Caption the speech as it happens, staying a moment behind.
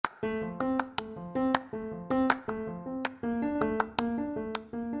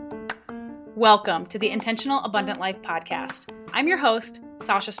Welcome to the Intentional Abundant Life podcast. I'm your host,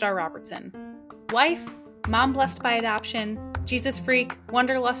 Sasha Starr Robertson. Wife, mom blessed by adoption, Jesus freak,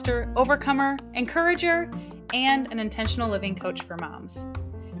 wanderluster, overcomer, encourager, and an intentional living coach for moms.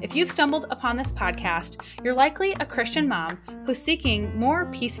 If you've stumbled upon this podcast, you're likely a Christian mom who's seeking more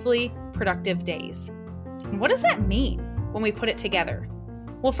peacefully productive days. And what does that mean when we put it together?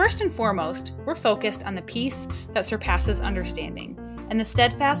 Well, first and foremost, we're focused on the peace that surpasses understanding and the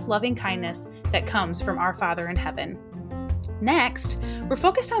steadfast loving kindness that comes from our Father in heaven. Next, we're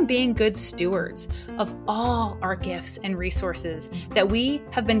focused on being good stewards of all our gifts and resources that we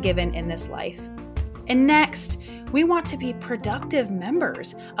have been given in this life. And next, we want to be productive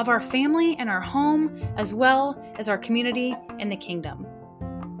members of our family and our home, as well as our community and the kingdom.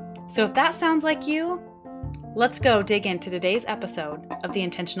 So if that sounds like you, let's go dig into today's episode of the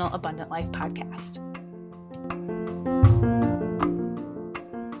Intentional Abundant Life podcast.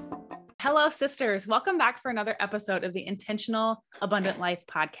 Hello, sisters. Welcome back for another episode of the Intentional Abundant Life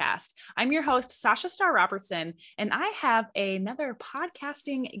podcast. I'm your host, Sasha Starr Robertson, and I have another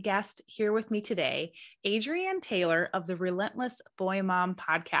podcasting guest here with me today, Adrienne Taylor of the Relentless Boy Mom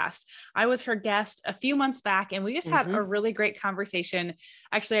podcast. I was her guest a few months back, and we just had a really great conversation.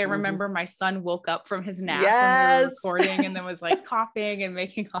 Actually, I remember my son woke up from his nap when we were recording and then was like coughing and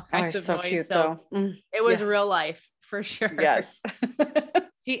making all kinds of noise. Cute, so it was real life for sure. Yes.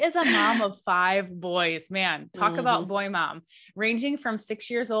 She is a mom of 5 boys. Man, talk about boy mom, ranging from 6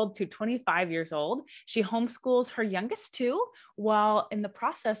 years old to 25 years old. She homeschools her youngest 2 while in the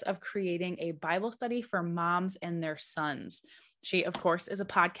process of creating a Bible study for moms and their sons. She, of course, is a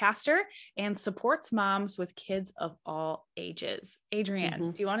podcaster and supports moms with kids of all ages.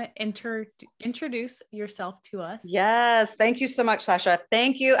 Adrienne, do you want to introduce yourself to us? Yes. Thank you so much, Sasha.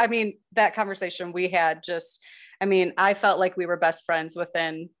 Thank you. I mean, that conversation we had I felt like we were best friends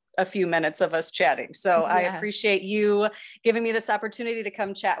within a few minutes of us chatting. So I appreciate you giving me this opportunity to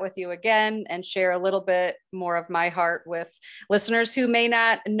come chat with you again and share a little bit more of my heart with listeners who may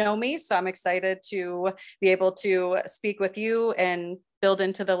not know me. So I'm excited to be able to speak with you and build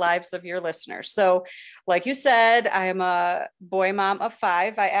into the lives of your listeners. So like you said, I am a boy mom of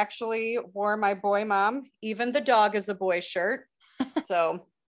 5. I actually wore my boy mom, even the dog is a boy shirt.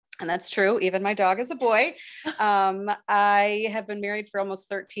 And that's true. Even my dog is a boy. I have been married for almost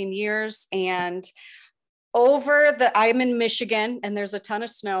 13 years and I'm in Michigan and there's a ton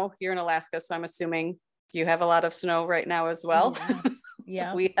of snow here in Alaska. So I'm assuming you have a lot of snow right now as well.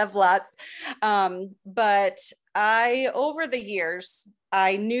 Yeah. We have lots. But over the years,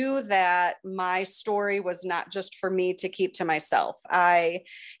 I knew that my story was not just for me to keep to myself. I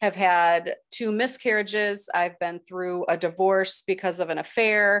have had 2 miscarriages. I've been through a divorce because of an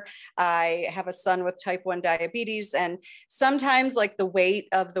affair. I have a son with type 1 diabetes. And sometimes like the weight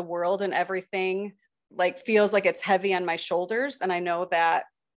of the world and everything like feels like it's heavy on my shoulders. And I know that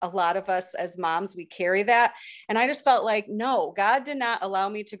a lot of us as moms, we carry that. And I just felt like, no, God did not allow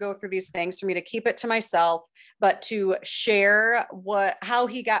me to go through these things for me to keep it to myself, but to share how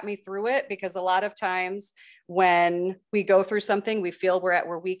he got me through it. Because a lot of times when we go through something, we feel we're at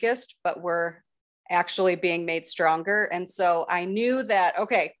our weakest, but we're actually being made stronger. And so I knew that,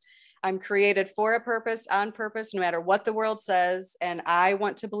 okay, I'm created for a purpose, on purpose, no matter what the world says. And I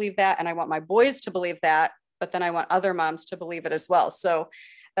want to believe that. And I want my boys to believe that, but then I want other moms to believe it as well. So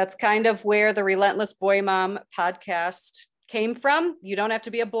that's kind of where the Relentless Boy Mom podcast came from. You don't have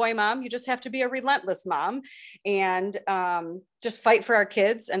to be a boy mom. You just have to be a relentless mom and just fight for our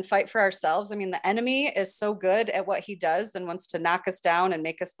kids and fight for ourselves. I mean, the enemy is so good at what he does and wants to knock us down and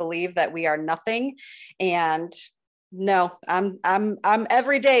make us believe that we are nothing. And no, I'm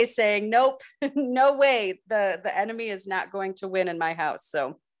every day saying, nope, no way. The enemy is not going to win in my house.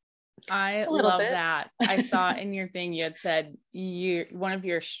 So I love that. I saw in your thing, you had said one of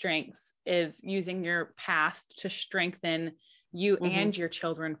your strengths is using your past to strengthen you and your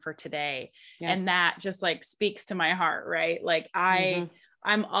children for today. Yeah. And that just like speaks to my heart, right? Like I'm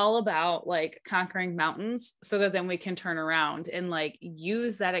all about like conquering mountains so that then we can turn around and like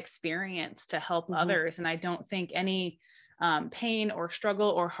use that experience to help others. And I don't think any pain or struggle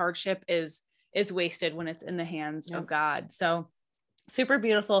or hardship is wasted when it's in the hands of God. So super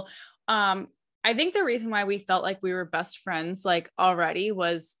beautiful. I think the reason why we felt like we were best friends, like already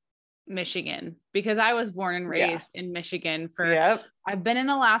was Michigan, because I was born and raised in Michigan I've been in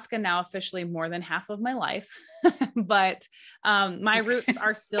Alaska now officially more than half of my life, but, my roots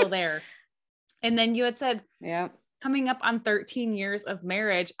are still there. And then you had said, coming up on 13 years of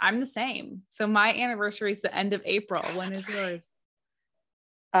marriage, I'm the same. So my anniversary is the end of April. When is yours?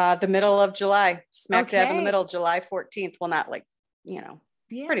 The middle of July, smack dab in the Okay. middle, July 14th. Well, not like, pretty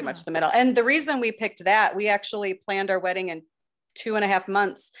Yeah. much the middle. And the reason we picked that, we actually planned our wedding in 2.5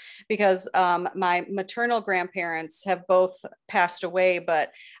 months because my maternal grandparents have both passed away,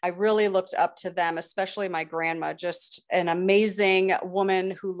 but I really looked up to them, especially my grandma, just an amazing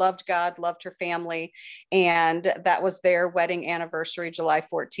woman who loved God, loved her family. And that was their wedding anniversary, July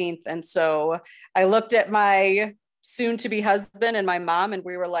 14th. And so I looked at my soon to be husband and my mom, and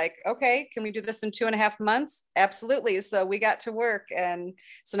we were like, okay, can we do this in 2.5 months? Absolutely. So we got to work. And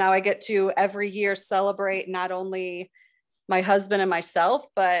so now I get to every year celebrate not only my husband and myself,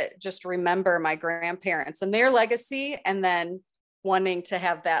 but just remember my grandparents and their legacy, and then wanting to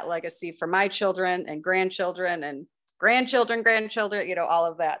have that legacy for my children and grandchildren and grandchildren, all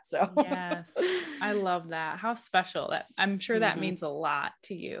of that. So Yes, I love that. How special that. I'm sure that means a lot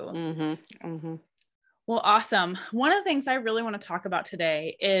to you. Mm-hmm. Mm-hmm. Well, awesome. One of the things I really want to talk about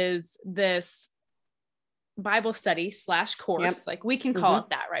today is this Bible study / course. Yep. Like we can call it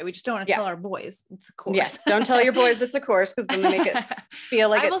that, right? We just don't want to tell our boys it's a course. Yes. Don't tell your boys it's a course, because then they make it feel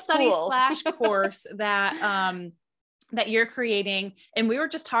like Bible it's study school. / course that you're creating. And we were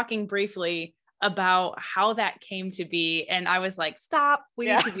just talking briefly about how that came to be. And I was like, stop, we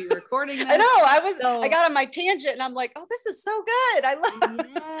need to be recording this. I know. I got on my tangent and I'm like, oh, this is so good. I love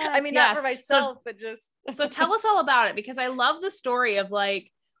I mean, not for myself, but just so tell us all about it, because I love the story of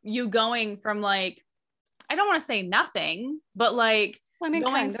like you going from like, I don't want to say nothing, but like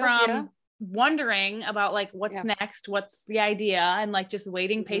going from wondering about like what's next, what's the idea, and like just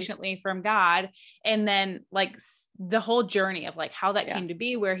waiting patiently from God, and then like the whole journey of like how that came to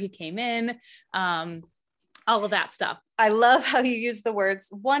be, where he came in, all of that stuff. I love how you use the words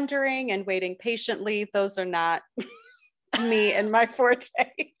wondering and waiting patiently. Those are not me and my forte.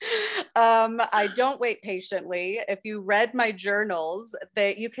 I don't wait patiently. If you read my journals,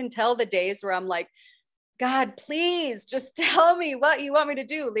 that you can tell the days where I'm like, God, please just tell me what you want me to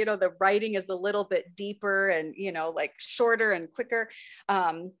do. The writing is a little bit deeper and, like shorter and quicker.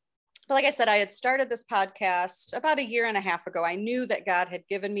 But like I said, I had started this podcast about 1.5 years ago. I knew that God had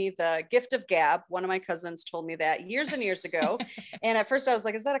given me the gift of gab. One of my cousins told me that years and years ago. And at first I was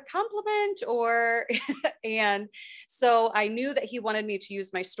like, is that a compliment or, and so I knew that he wanted me to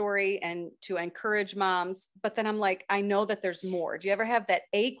use my story and to encourage moms. But then I'm like, I know that there's more. Do you ever have that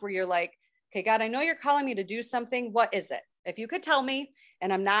ache where you're like, okay, God, I know you're calling me to do something. What is it? If you could tell me,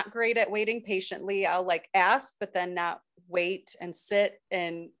 and I'm not great at waiting patiently, I'll like ask, but then not wait and sit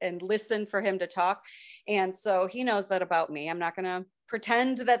and listen for him to talk. And so he knows that about me. I'm not going to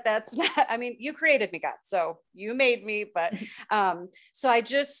pretend that that's not, I mean, you created me, God, so you made me. But so I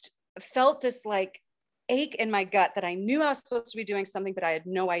just felt this like ache in my gut that I knew I was supposed to be doing something, but I had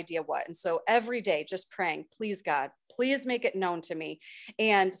no idea what. And so every day just praying, please, God, please make it known to me.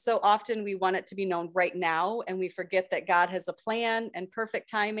 And so often we want it to be known right now, and we forget that God has a plan and perfect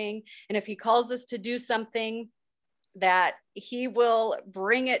timing. And if he calls us to do something, that he will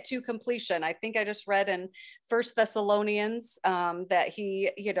bring it to completion. I think I just read in First Thessalonians that he,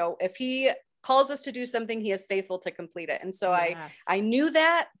 if he calls us to do something, he is faithful to complete it. And so I knew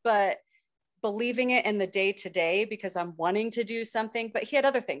that, but believing it in the day to day, because I'm wanting to do something. But he had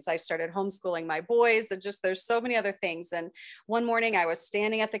other things. I started homeschooling my boys, and just there's so many other things. And one morning I was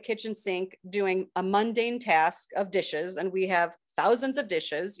standing at the kitchen sink doing a mundane task of dishes, and we have thousands of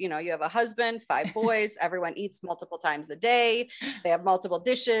dishes. You have a husband, 5 boys, everyone eats multiple times a day. They have multiple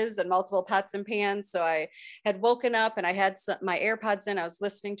dishes and multiple pots and pans. So I had woken up and I had my AirPods in. I was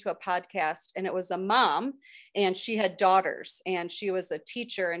listening to a podcast, and it was a mom, and she had daughters, and she was a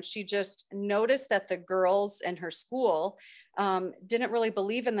teacher, and she just noticed that the girls in her school didn't really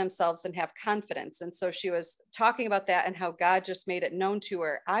believe in themselves and have confidence. And so she was talking about that and how God just made it known to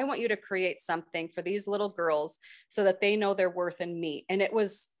her. I want you to create something for these little girls so that they know their worth in me. And it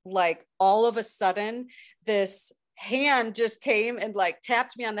was like all of a sudden, this hand just came and like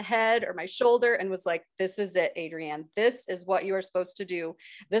tapped me on the head or my shoulder and was like, this is it, Adrienne. This is what you are supposed to do.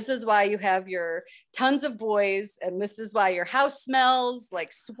 This is why you have your tons of boys. And this is why your house smells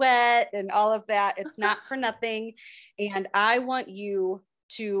like sweat and all of that. It's not for nothing. And I want you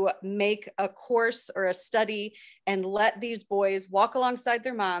to make a course or a study and let these boys walk alongside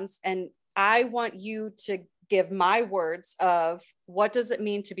their moms. And I want you to give my words of what does it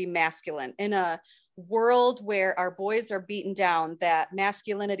mean to be masculine in a world where our boys are beaten down, that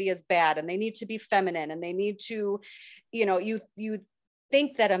masculinity is bad and they need to be feminine and they need to, you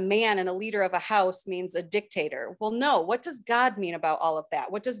think that a man and a leader of a house means a dictator. Well, no, what does God mean about all of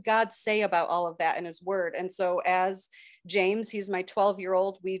that? What does God say about all of that in his word? And so as James, he's my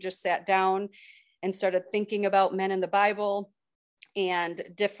 12-year-old, we just sat down and started thinking about men in the Bible. and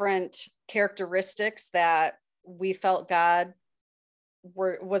different characteristics that we felt God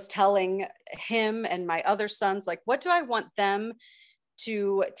was telling him and my other sons, like, what do I want them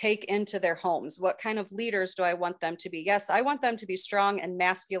to take into their homes? What kind of leaders do I want them to be? Yes, I want them to be strong and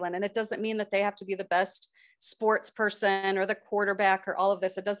masculine. And it doesn't mean that they have to be the best sports person or the quarterback or all of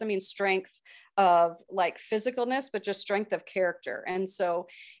this. It doesn't mean strength of like physicalness, but just strength of character. And so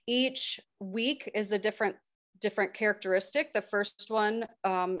each week is a different characteristic. The first one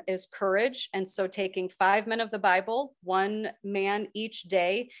is courage. And so taking 5 men of the Bible, one man each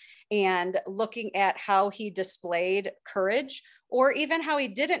day, and looking at how he displayed courage, or even how he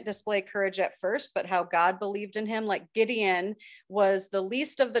didn't display courage at first, but how God believed in him. Like Gideon was the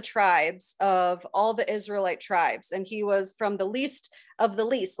least of the tribes of all the Israelite tribes. And he was from the least of the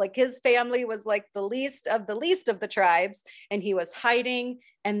least. Like his family was like the least of the tribes. And he was hiding.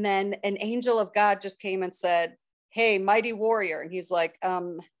 And then an angel of God just came and said, hey, mighty warrior. And he's like,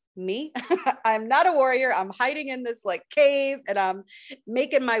 me? I'm not a warrior. I'm hiding in this like cave and I'm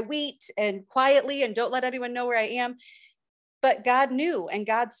making my wheat and quietly and don't let anyone know where I am. But God knew and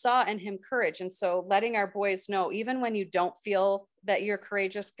God saw in him courage. And so letting our boys know, even when you don't feel that you're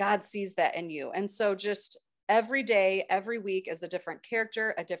courageous, God sees that in you. And so just every day, every week is a different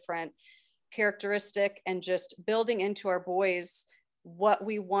character, a different characteristic, and just building into our boys what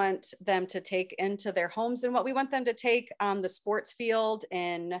we want them to take into their homes and what we want them to take on the sports field,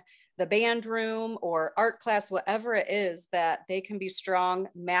 in the band room or art class, whatever it is, that they can be strong,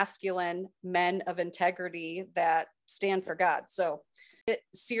 masculine men of integrity that stand for God. So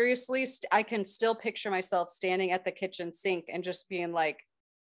seriously, I can still picture myself standing at the kitchen sink and just being like,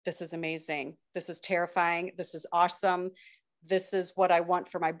 this is amazing. This is terrifying. This is awesome. This is what I want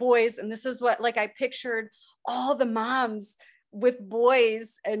for my boys. And this is what, like, I pictured all the moms with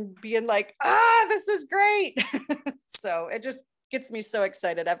boys and being like, this is great. So it just gets me so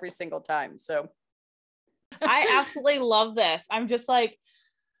excited every single time. So I absolutely love this. I'm just like,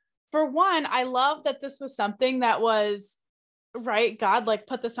 for one, I love that this was something that was right. God, like,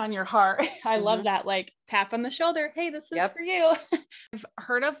 put this on your heart. I love that, like, tap on the shoulder. Hey, this is for you. I've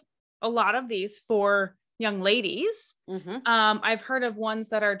heard of a lot of these for young ladies. I've heard of ones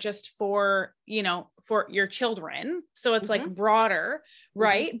that are just for, for your children. So it's like broader,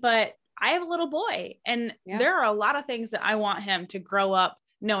 right? But I have a little boy and there are a lot of things that I want him to grow up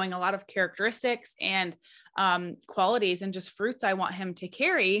knowing, a lot of characteristics and qualities and just fruits I want him to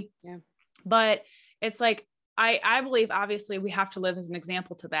carry. But it's like, I believe obviously we have to live as an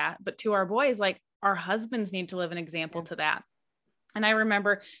example to that, but to our boys, like, our husbands need to live an example to that. And I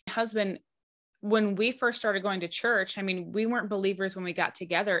remember my husband, when we first started going to church, I mean, we weren't believers when we got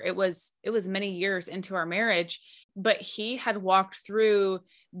together. It was many years into our marriage, but he had walked through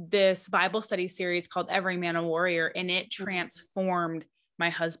this Bible study series called Every Man a Warrior, and it transformed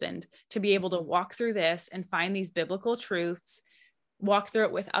my husband to be able to walk through this and find these biblical truths, walk through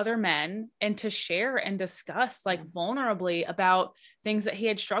it with other men, and to share and discuss, like, vulnerably about things that he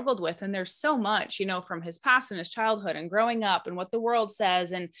had struggled with. And there's so much, from his past and his childhood and growing up and what the world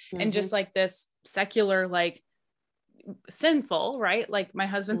says, and just like this secular, like, sinful, right? Like my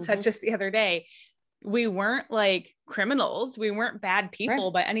husband said just the other day, we weren't like criminals. We weren't bad people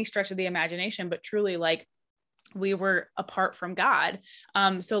by any stretch of the imagination, but truly, like, we were apart from God.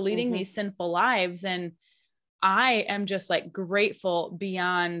 So leading these sinful lives. And I am just like grateful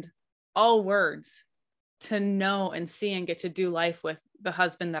beyond all words to know and see and get to do life with the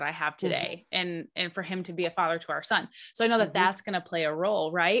husband that I have today, and for him to be a father to our son. So I know that that's going to play a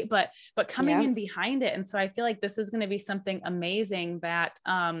role, right? But coming in behind it. And so I feel like this is going to be something amazing that,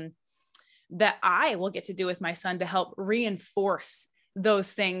 that I will get to do with my son to help reinforce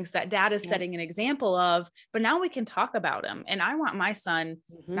those things that dad is setting an example of, but now we can talk about him. And I want my son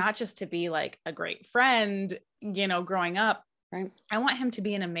not just to be like a great friend, growing up. I want him to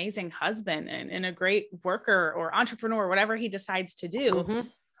be an amazing husband and a great worker or entrepreneur, whatever he decides to do,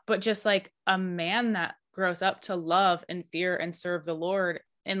 but just like a man that grows up to love and fear and serve the Lord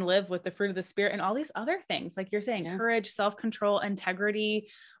and live with the fruit of the Spirit and all these other things. Like you're saying, courage, self-control, integrity.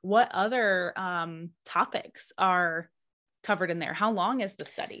 What other topics are covered in there? How long is the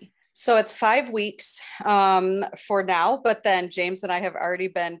study? So it's 5 weeks for now, but then James and I have already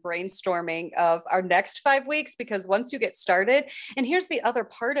been brainstorming of our next 5 weeks, because once you get started, and here's the other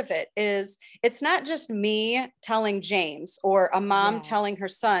part of it, is it's not just me telling James or a mom telling her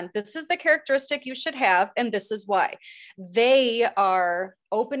son, this is the characteristic you should have, and this is why. They are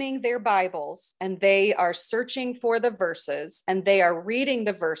opening their Bibles and they are searching for the verses and they are reading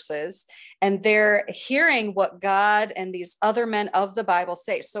the verses and they're hearing what God and these other men of the Bible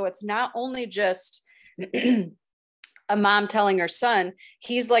say. So it's not only just a mom telling her son,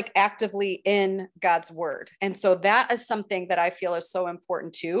 he's like actively in God's word. And so that is something that I feel is so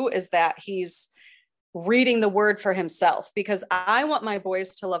important too, is that he's reading the word for himself, because I want my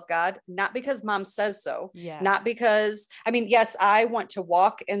boys to love God, not because mom says so, Yes. not because, I mean, yes, I want to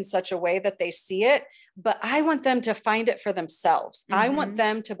walk in such a way that they see it, but I want them to find it for themselves. I want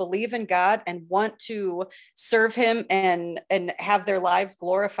them to believe in God and want to serve him and have their lives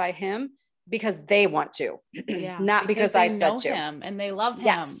glorify him because they want to, not because I said to. Him and they love him.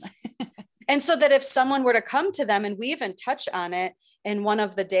 Yes. And so that if someone were to come to them, and we even touch on it in one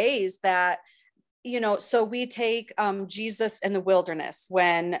of the days that, you know, so we take Jesus in the wilderness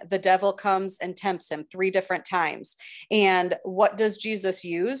when the devil comes and tempts him 3 different times. And what does Jesus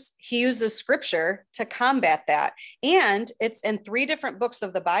use? He uses scripture to combat that. And it's in 3 different books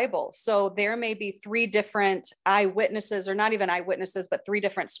of the Bible. So there may be 3 different eyewitnesses, or not even eyewitnesses, but 3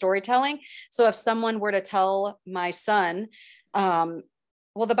 different storytelling. So if someone were to tell my son,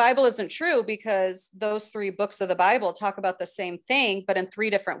 well, the Bible isn't true because those 3 books of the Bible talk about the same thing, but in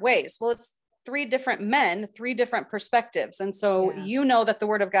 3 different ways. Well, it's 3 different men, 3 different perspectives. And so you know that the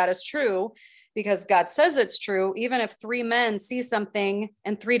word of God is true because God says it's true, even if 3 men see something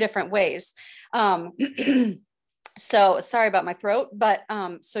in 3 different ways. So sorry about my throat, but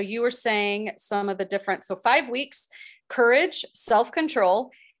so you were saying some of the different, so 5 weeks, courage,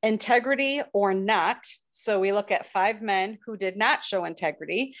 self-control, integrity or not. So we look at 5 men who did not show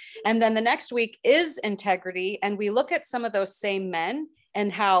integrity. And then the next week is integrity. And we look at some of those same men and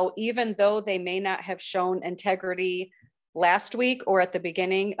how, even though they may not have shown integrity last week or at the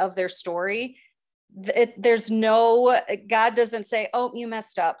beginning of their story, there's no, God doesn't say, oh, you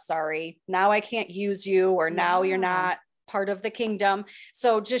messed up. Sorry. Now I can't use you, or now you're not part of the kingdom.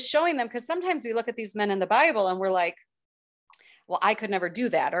 So just showing them, because sometimes we look at these men in the Bible and we're like, well, I could never do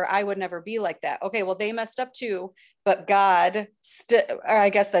that, or I would never be like that. Okay, well, they messed up too, but God or I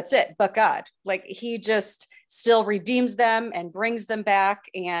guess that's it. But God, like he just still redeems them and brings them back.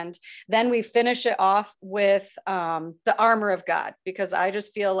 And then we finish it off with the armor of God, because I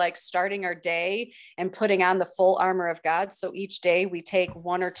just feel like starting our day and putting on the full armor of God. So each day we take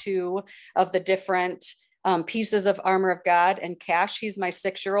 1 or 2 of the different pieces of armor of God. And Cash, he's my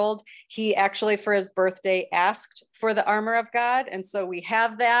 6-year-old. He actually, for his birthday, asked for the armor of God. And so we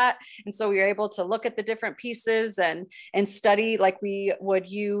have that. And so we are able to look at the different pieces and study like we would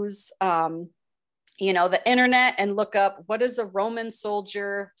use, you know, the internet, and look up, what does a Roman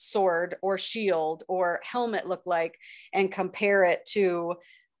soldier sword or shield or helmet look like, and compare it to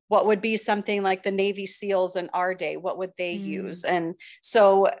what would be something like the Navy SEALs in our day. What would they use? And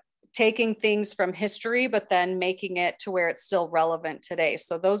so taking things from history, but then making it to where it's still relevant today.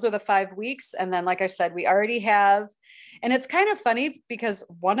 So those are the 5 weeks. And then, like I said, we already have, and it's kind of funny because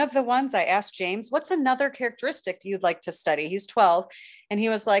one of the ones I asked James, what's another characteristic you'd like to study? He's 12. And he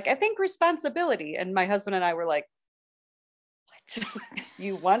was like, I think responsibility. And my husband and I were like, what?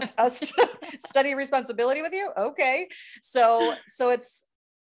 You want us to study responsibility with you? Okay. So it's,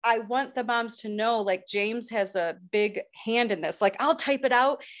 I want the moms to know, like, James has a big hand in this. Like, I'll type it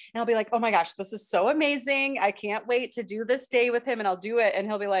out and I'll be like, oh my gosh, this is so amazing. I can't wait to do this day with him. And I'll do it. And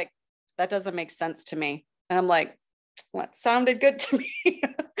he'll be like, that doesn't make sense to me. And I'm like, well, it sounded good to me.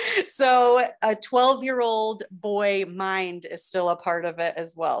 So a 12-year-old boy mind is still a part of it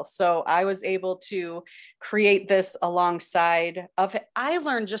as well. So I was able to create this alongside of it. I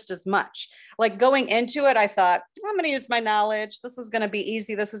learned just as much. Like, going into it, I thought, I'm going to use my knowledge. This is going to be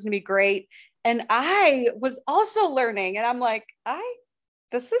easy. This is going to be great. And I was also learning, and I'm like,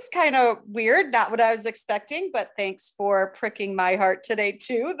 this is kind of weird, not what I was expecting, but thanks for pricking my heart today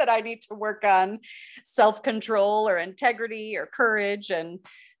too, that I need to work on self-control or integrity or courage. And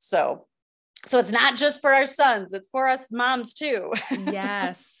so it's not just for our sons, it's for us moms too.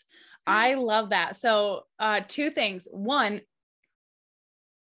 Yes. I love that. So 2 things. One,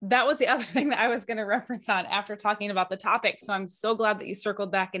 that was the other thing that I was going to reference on after talking about the topic. So I'm so glad that you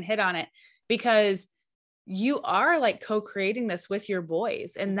circled back and hit on it, because you are like co-creating this with your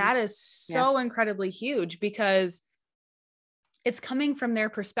boys. And that is so incredibly huge, because it's coming from their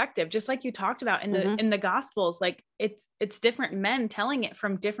perspective, just like you talked about in the, in the Gospels. Like it's different men telling it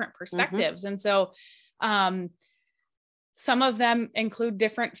from different perspectives. And so, some of them include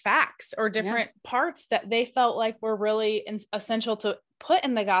different facts or different parts that they felt like were really essential to put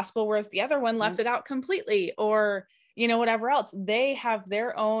in the gospel, whereas the other one left it out completely, or, you know, whatever else. They have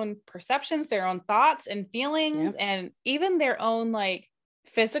their own perceptions, their own thoughts and feelings, and even their own like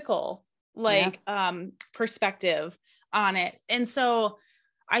physical, like, perspective on it. And so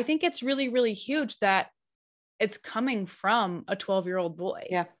I think it's really, really huge that it's coming from a 12-year-old boy.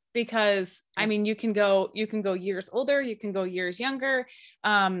 Yeah. because I mean, you can go years older, you can go years younger.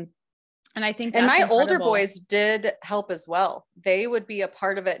 And I think and my incredible. older boys did help as well. They would be a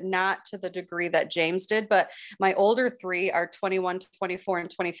part of it, not to the degree that James did, but my older three are 21, 24, and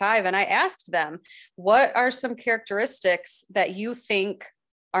 25. And I asked them, what are some characteristics that you think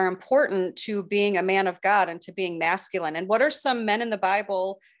are important to being a man of God and to being masculine? And what are some men in the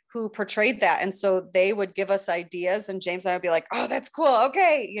Bible who portrayed that? And so they would give us ideas, and James and I would be like, oh, that's cool.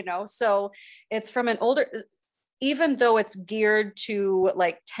 Okay. You know, so it's from an older, even though it's geared to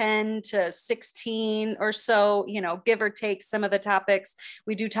like 10 to 16 or so, you know, give or take some of the topics,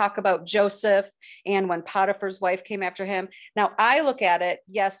 we do talk about Joseph and when Potiphar's wife came after him. Now, I look at it,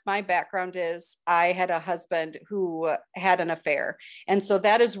 yes, my background is I had a husband who had an affair. And so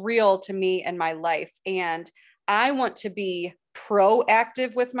that is real to me in my life. And I want to be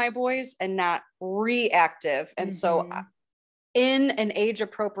proactive with my boys and not reactive. And so in an age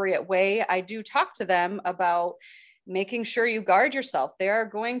appropriate way, I do talk to them about making sure you guard yourself. There are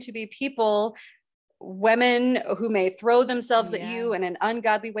going to be people, women who may throw themselves at you in an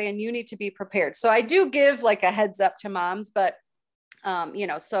ungodly way, and you need to be prepared. So I do give like a heads up to moms, but you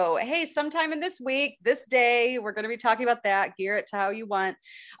know, so, hey, sometime in this week, this day, we're going to be talking about that, gear it to how you want.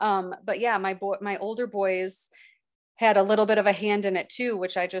 But yeah, my older boys had a little bit of a hand in it too,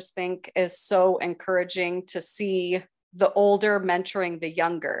 which I just think is so encouraging to see the older mentoring the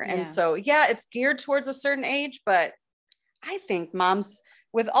younger. And so, yeah, it's geared towards a certain age, but I think moms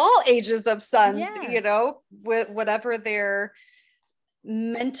with all ages of sons, you know, with whatever their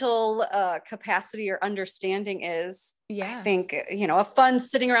mental capacity or understanding is, I think, you know, a fun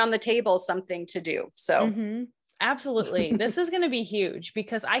sitting around the table, something to do. So absolutely. This is going to be huge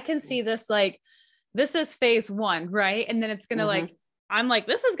because I can see this, like, this is phase one, right? And then it's going to like, I'm like,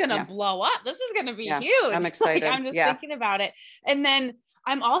 this is going to blow up. This is going to be huge. I'm excited. Like, I'm just thinking about it. And then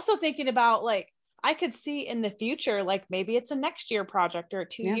I'm also thinking about, like, I could see in the future, like maybe it's a next year project or a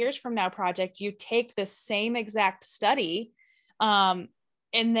 2 years from now project. You take the same exact study, and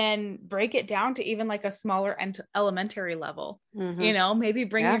then break it down to even like a smaller and elementary level, you know, maybe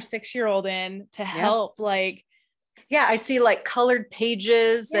bring your 6-year-old in to help, like, I see like colored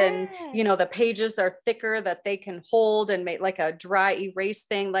pages and, you know, the pages are thicker that they can hold and make like a dry erase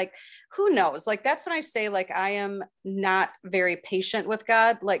thing. Like, who knows? Like, that's when I say, like, I am not very patient with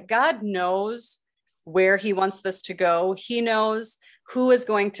God. Like, God knows where he wants this to go. He knows who is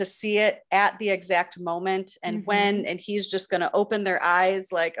going to see it at the exact moment and when, and he's just going to open their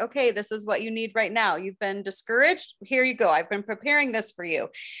eyes like, okay, this is what you need right now. You've been discouraged. Here you go. I've been preparing this for you.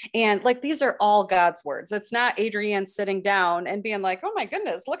 And like, these are all God's words. It's not Adrienne sitting down and being like, oh my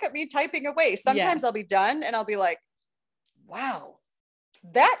goodness, look at me typing away. Sometimes I'll be done and I'll be like, wow,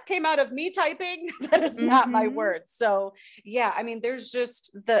 that came out of me typing. That is not my word. So yeah, I mean, there's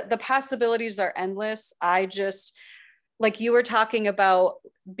just the possibilities are endless. I just, like you were talking about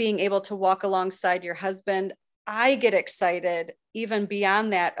being able to walk alongside your husband, I get excited even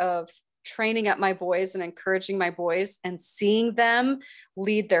beyond that of training up my boys and encouraging my boys and seeing them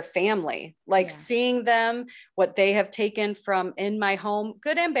lead their family, like seeing them, what they have taken from in my home,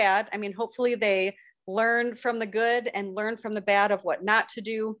 good and bad. I mean, hopefully they learn from the good and learn from the bad of what not to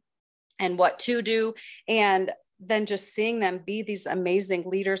do and what to do. And then just seeing them be these amazing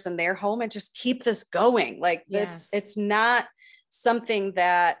leaders in their home and just keep this going. Like it's not something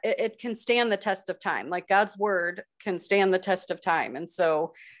that it can stand the test of time. Like God's word can stand the test of time. And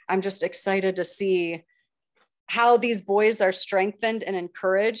so I'm just excited to see how these boys are strengthened and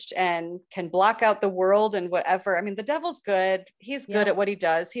encouraged and can block out the world and whatever. I mean, the devil's good. He's good at what he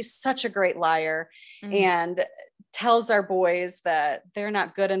does. He's such a great liar and tells our boys that they're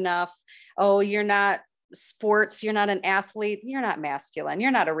not good enough. Oh, you're not sports, you're not an athlete, you're not masculine,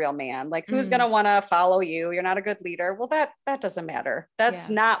 you're not a real man. Like, who's going to want to follow you? You're not a good leader. Well, that doesn't matter. That's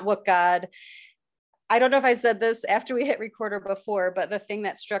not what God, I don't know if I said this after we hit recorder before, but the thing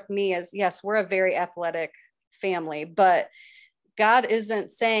that struck me is, yes, we're a very athletic family, but God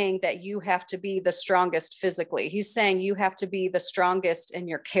isn't saying that you have to be the strongest physically. He's saying you have to be the strongest in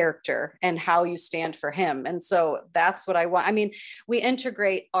your character and how you stand for him. And so that's what I want. I mean, we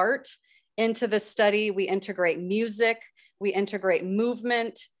integrate art into the study, we integrate music, we integrate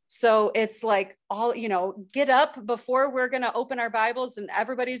movement. So it's like all, you know, get up before we're going to open our Bibles and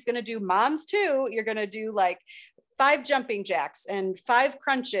everybody's going to do, moms too. You're going to do like 5 jumping jacks and 5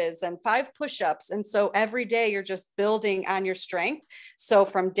 crunches and 5 push-ups. And so every day you're just building on your strength. So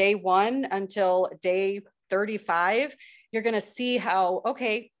from day 1 until day 35, you're going to see how,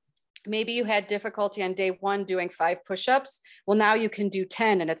 okay, maybe you had difficulty on day one doing 5 push-ups. Well, now you can do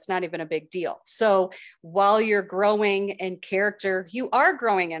 10 and it's not even a big deal. So while you're growing in character, you are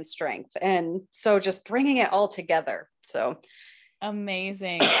growing in strength. And so just bringing it all together. So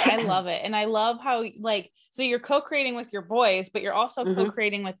amazing. I love it. And I love how, like, so you're co-creating with your boys, but you're also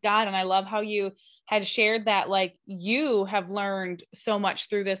co-creating with God. And I love how you had shared that, like, you have learned so much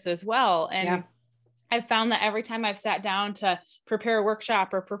through this as well. And I've found that every time I've sat down to prepare a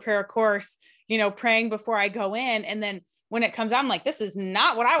workshop or prepare a course, you know, praying before I go in, and then when it comes out, I'm like, this is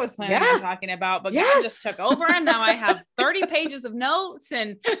not what I was planning on talking about, but God just took over. And now I have 30 pages of notes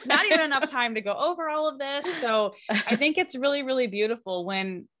and not even enough time to go over all of this. So I think it's really, really beautiful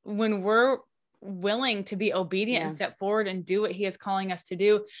when we're willing to be obedient and step forward and do what he is calling us to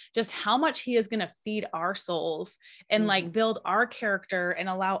do, just how much he is going to feed our souls and like build our character and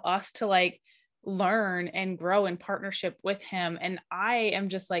allow us to like learn and grow in partnership with him. And I am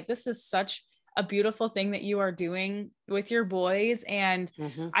just like, this is such a beautiful thing that you are doing with your boys. And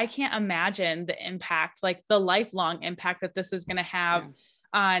I can't imagine the impact, like the lifelong impact that this is going to have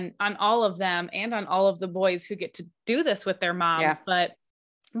on all of them and on all of the boys who get to do this with their moms. But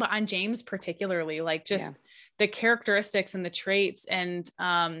on James particularly, like just the characteristics and the traits and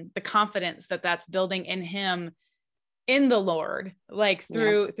the confidence that that's building in him, in the Lord, like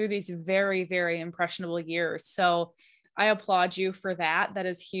through these very, very impressionable years. So I applaud you for that. That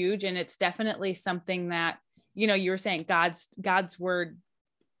is huge. And it's definitely something that, you know, you were saying God's word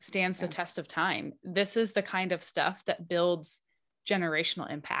stands the test of time. This is the kind of stuff that builds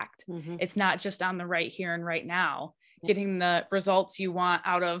generational impact. It's not just on the right here and right now, getting the results you want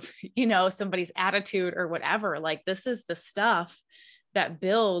out of, you know, somebody's attitude or whatever. Like, this is the stuff that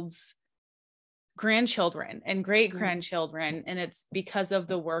builds grandchildren and great grandchildren. And it's because of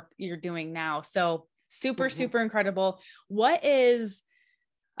the work you're doing now. So super, super incredible. What is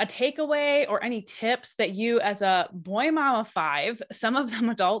a takeaway or any tips that you, as a boy mom of 5, some of them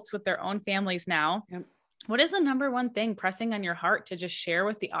adults with their own families now, what is the number one thing pressing on your heart to just share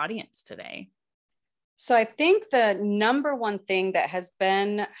with the audience today? So I think the number one thing that has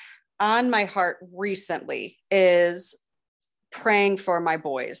been on my heart recently is praying for my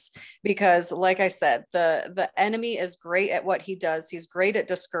boys, because like I said, the enemy is great at what he does. He's great at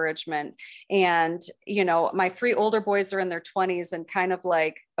discouragement. And, you know, my 3 older boys are in their 20s and kind of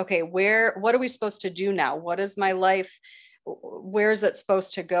like, okay, what are we supposed to do now? What is my life? Where's it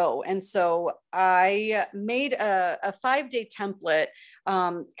supposed to go? And so I made a 5-day template,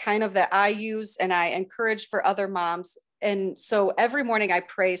 kind of that I use and I encourage for other moms. And so every morning I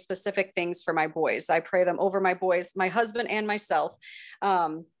pray specific things for my boys. I pray them over my boys, my husband and myself.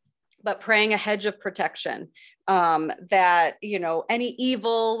 But praying a hedge of protection, that, you know, any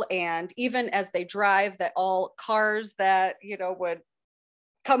evil, and even as they drive, that all cars that, you know, would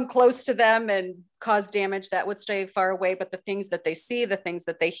come close to them and cause damage, that would stay far away. But the things that they see, the things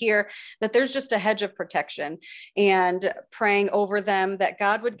that they hear, that there's just a hedge of protection, and praying over them that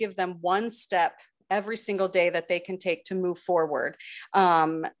God would give them one step every single day that they can take to move forward,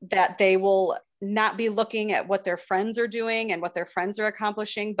 that they will not be looking at what their friends are doing and what their friends are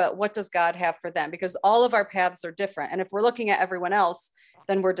accomplishing, but what does God have for them? Because all of our paths are different. And if we're looking at everyone else,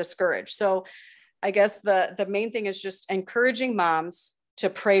 then we're discouraged. So I guess the main thing is just encouraging moms to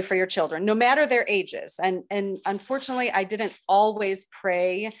pray for your children, no matter their ages. And unfortunately, I didn't always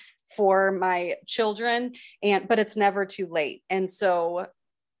pray for my children, but it's never too late. And so,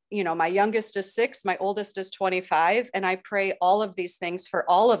 you know, my youngest is 6, my oldest is 25, and I pray all of these things for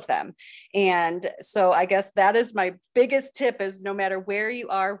all of them. And so I guess that is my biggest tip, is no matter where you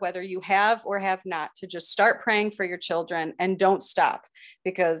are, whether you have or have not, to just start praying for your children and don't stop,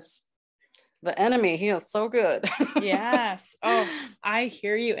 because the enemy, he is so good. Yes. Oh, I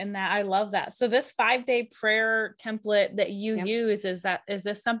hear you in that. I love that. So this 5-day prayer template that you use, is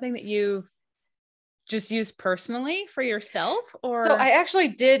this something that you've just used personally for yourself? Or so I actually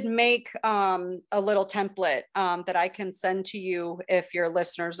did make a little template that I can send to you if your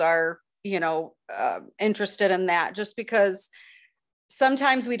listeners are, you know, interested in that, just because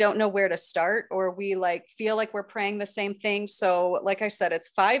sometimes we don't know where to start, or we like feel like we're praying the same thing. So like I said, it's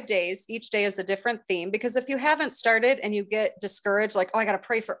 5 days. Each day is a different theme, because if you haven't started and you get discouraged, like, oh, I got to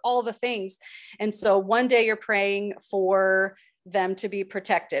pray for all the things. And so one day you're praying for them to be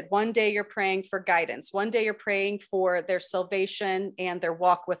protected. One day you're praying for guidance. One day you're praying for their salvation and their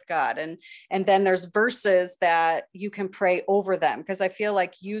walk with God. And then there's verses that you can pray over them, because I feel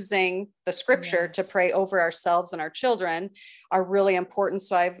like using the scripture to pray over ourselves and our children are really important.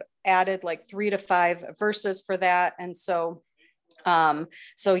 So I've added like 3 to 5 verses for that. And so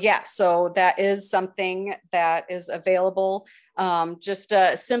so that is something that is available. just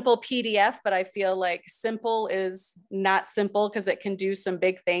a simple PDF, but I feel like simple is not simple because it can do some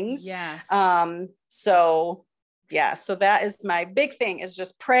big things. Yes. So yeah, so that is my big thing, is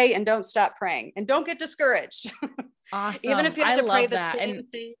just pray and don't stop praying and don't get discouraged. Awesome. Even if you have to pray the that. same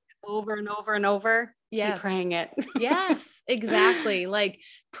thing over and over and over, keep praying it. Yes, exactly. Like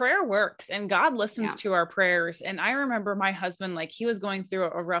prayer works and God listens to our prayers. And I remember my husband, like he was going through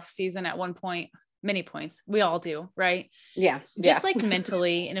a rough season at one point, many points. We all do, right? Yeah. Just like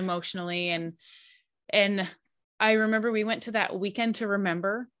mentally and emotionally. And I remember we went to that Weekend to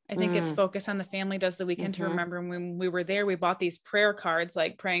Remember. I think it's Focus on the Family does the Weekend to Remember. And when we were there, we bought these prayer cards,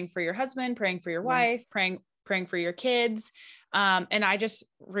 like praying for your husband, praying for your wife, praying for your kids. And I just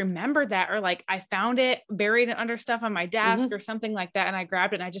remembered that, or like I found it buried under stuff on my desk or something like that. And I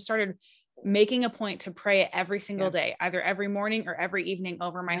grabbed it and I just started making a point to pray it every single day, either every morning or every evening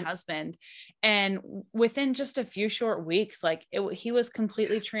over my husband. And within just a few short weeks, like he was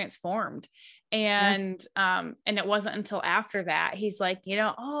completely transformed. And it wasn't until after that, he's like,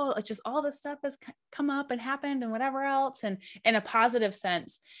 oh, it's just all this stuff has come up and happened and whatever else. And in a positive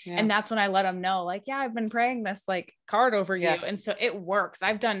sense. Yeah. And that's when I let him know, like, yeah, I've been praying this like card over you. And so it works.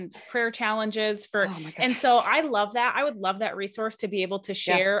 I've done prayer challenges and so I love that. I would love that resource to be able to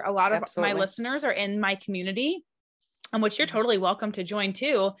share. A lot of my listeners are in my community, which you're totally welcome to join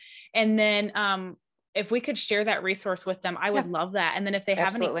too. And then, if we could share that resource with them, I would love that. And then if they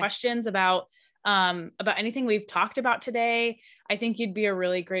have any questions about anything we've talked about today, I think you'd be a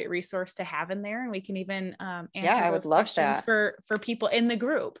really great resource to have in there. And we can even, answer those questions for people in the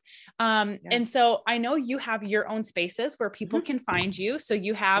group. And so I know you have your own spaces where people can find you. So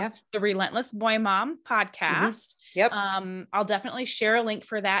you have the Relentless Boy Mom podcast. I'll definitely share a link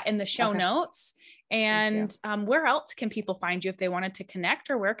for that in the show notes. And where else can people find you if they wanted to connect,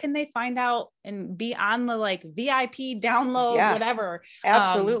 or where can they find out and be on the like VIP download, whatever?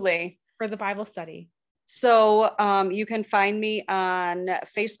 Absolutely. For the Bible study. So you can find me on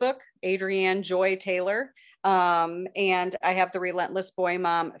Facebook, Adrienne Joy Taylor. And I have the Relentless Boy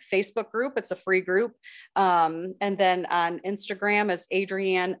Mom Facebook group. It's a free group. And then on Instagram is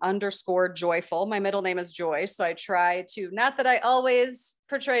Adrienne_joyful. My middle name is Joy. So I try to, not that I always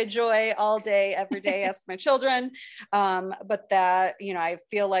portray joy all day, every day, ask my children. But that, I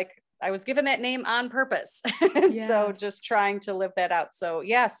feel like I was given that name on purpose. So just trying to live that out. So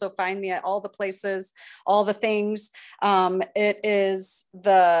so find me at all the places, all the things. It is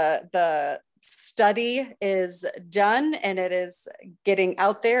the study is done and it is getting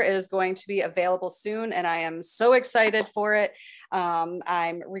out there. It is going to be available soon. And I am so excited for it.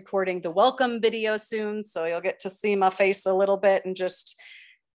 I'm recording the welcome video soon. So you'll get to see my face a little bit and just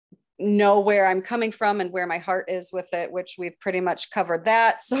know where I'm coming from and where my heart is with it, which we've pretty much covered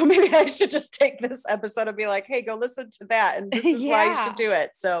that. So maybe I should just take this episode and be like, hey, go listen to that. And this is why you should do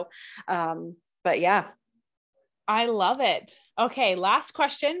it. So, but yeah. I love it. Okay. Last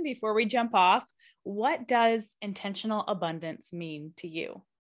question before we jump off. What does intentional abundance mean to you?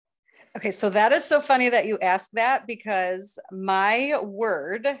 Okay. So that is so funny that you asked that, because my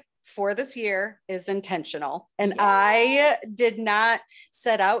word for this year is intentional. And I did not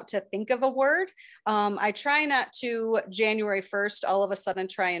set out to think of a word. I try not to January 1st, all of a sudden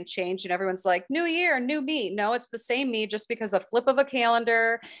try and change. And everyone's like, new year, new me. No, it's the same me. Just because a flip of a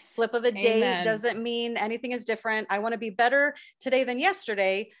calendar, flip of a date doesn't mean anything is different. I want to be better today than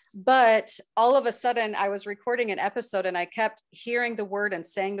yesterday. But all of a sudden I was recording an episode and I kept hearing the word and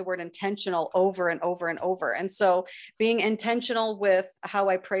saying the word intentional over and over and over. And so being intentional with how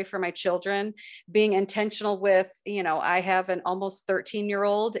I pray for my children, being intentional with, I have an almost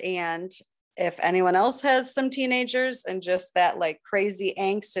 13-year-old, and if anyone else has some teenagers and just that like crazy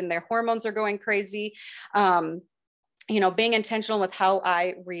angst and their hormones are going crazy, being intentional with how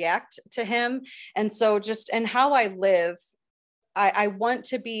I react to him. And so and how I live, I want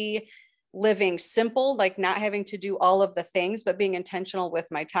to be living simple, like not having to do all of the things, but being intentional with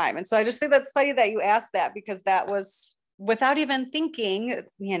my time. And so I just think that's funny that you asked that, because that was without even thinking,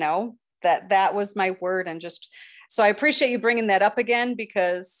 that was my word. And so I appreciate you bringing that up again,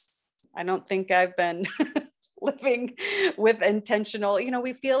 because I don't think I've been living with intentional,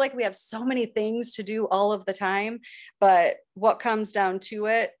 we feel like we have so many things to do all of the time, but what comes down to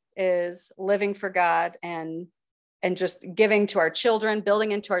it is living for God and just giving to our children,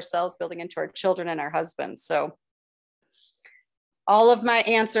 building into ourselves, building into our children and our husbands. So all of my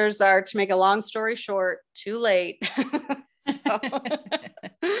answers are, to make a long story short, too late.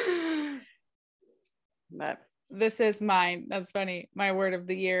 But this is mine. That's funny. My word of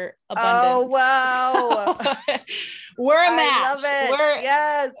the year, abundance. Oh, wow. We're a match. I love it.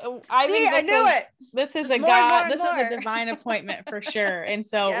 Yes. I think I knew it. This is Just a more and God. more This and is a more. divine appointment for sure. And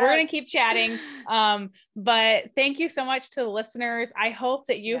so Yes. we're going to keep chatting. But thank you so much to the listeners. I hope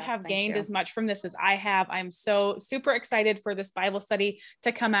that you have gained as much from this as I have. I'm so super excited for this Bible study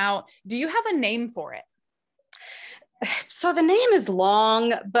to come out. Do you have a name for it? So the name is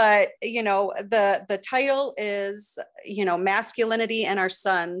long, but the title is, masculinity in our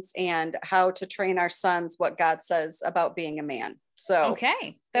sons and how to train our sons what God says about being a man. So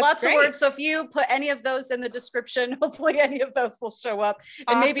okay, lots of words. So if you put any of those in the description, hopefully any of those will show up.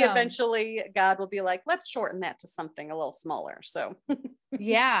 And maybe eventually God will be like, let's shorten that to something a little smaller. So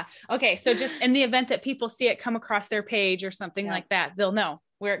yeah. Okay. So just in the event that people see it come across their page or something like that, they'll know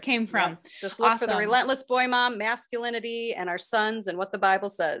where it came from. Just look for the Relentless Boy Mom, masculinity, and our sons and what the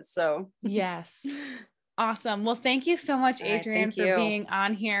Bible says. So yes. Awesome. Well, thank you so much, Adrienne, for being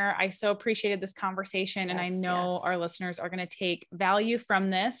on here. I so appreciated this conversation, and I know our listeners are going to take value from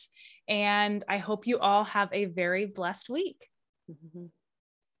this, and I hope you all have a very blessed week. Mm-hmm.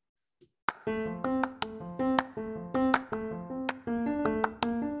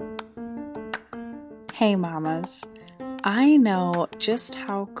 Hey, mamas. I know just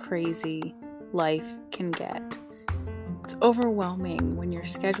how crazy life can get. It's overwhelming when your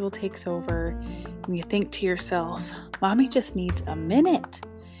schedule takes over and you think to yourself, mommy just needs a minute.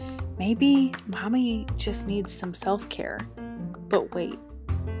 Maybe mommy just needs some self-care. But wait,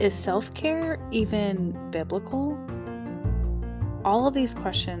 is self-care even biblical? All of these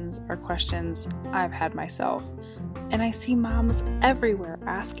questions are questions I've had myself, and I see moms everywhere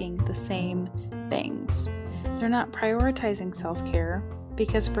asking the same things. They're not prioritizing self-care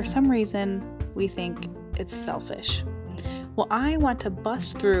because for some reason we think it's selfish. Well, I want to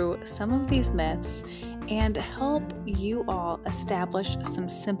bust through some of these myths and help you all establish some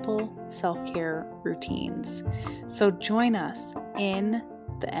simple self-care routines. So join us in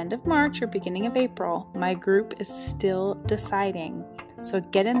the end of March or beginning of April. My group is still deciding. So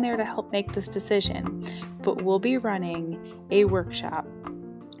get in there to help make this decision. But we'll be running a workshop,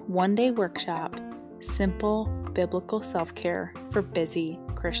 one-day workshop, simple biblical self-care for busy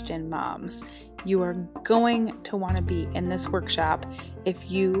Christian moms. You are going to want to be in this workshop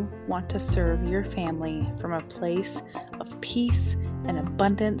if you want to serve your family from a place of peace and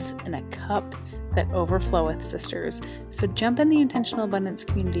abundance in a cup that overfloweth, sisters. So jump in the Intentional Abundance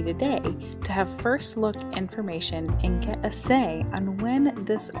community today to have first look information and get a say on when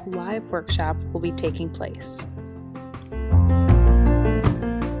this live workshop will be taking place.